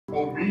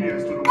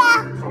obedience to the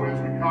word. So as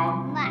we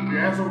come, we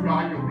ask, oh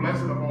God, your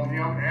blessing upon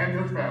him and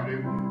his family.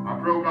 I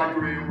pray, oh God,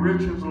 you will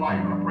enrich his life.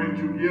 I pray that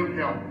you give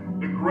him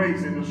the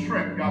grace and the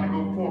strength, God, to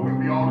go forward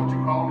and be all that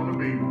you called him to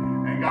be.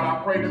 And God,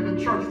 I pray that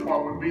the church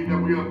part would be that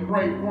we'll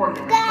pray for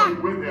him and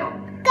pray with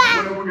him.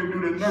 Whatever we can do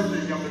to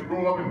nurture him to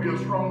grow up and be a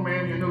strong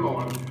man in the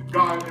Lord.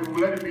 God,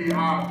 let it be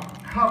our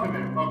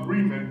covenant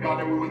agreement, God,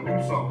 that we would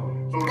do so.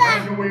 So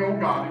have your way, oh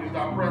God. It is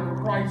our prayer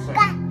for Christ's sake.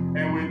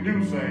 And we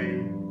do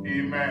say,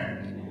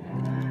 amen.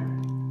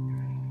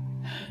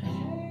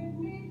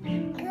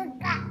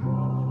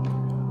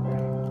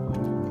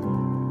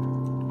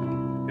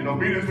 In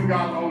obedience to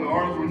God's holy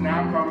orders, we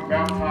now come and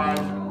baptize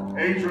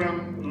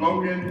Adrian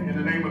Logan in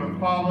the name of the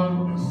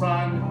Father, the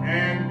Son,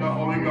 and the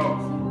Holy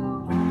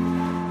Ghost.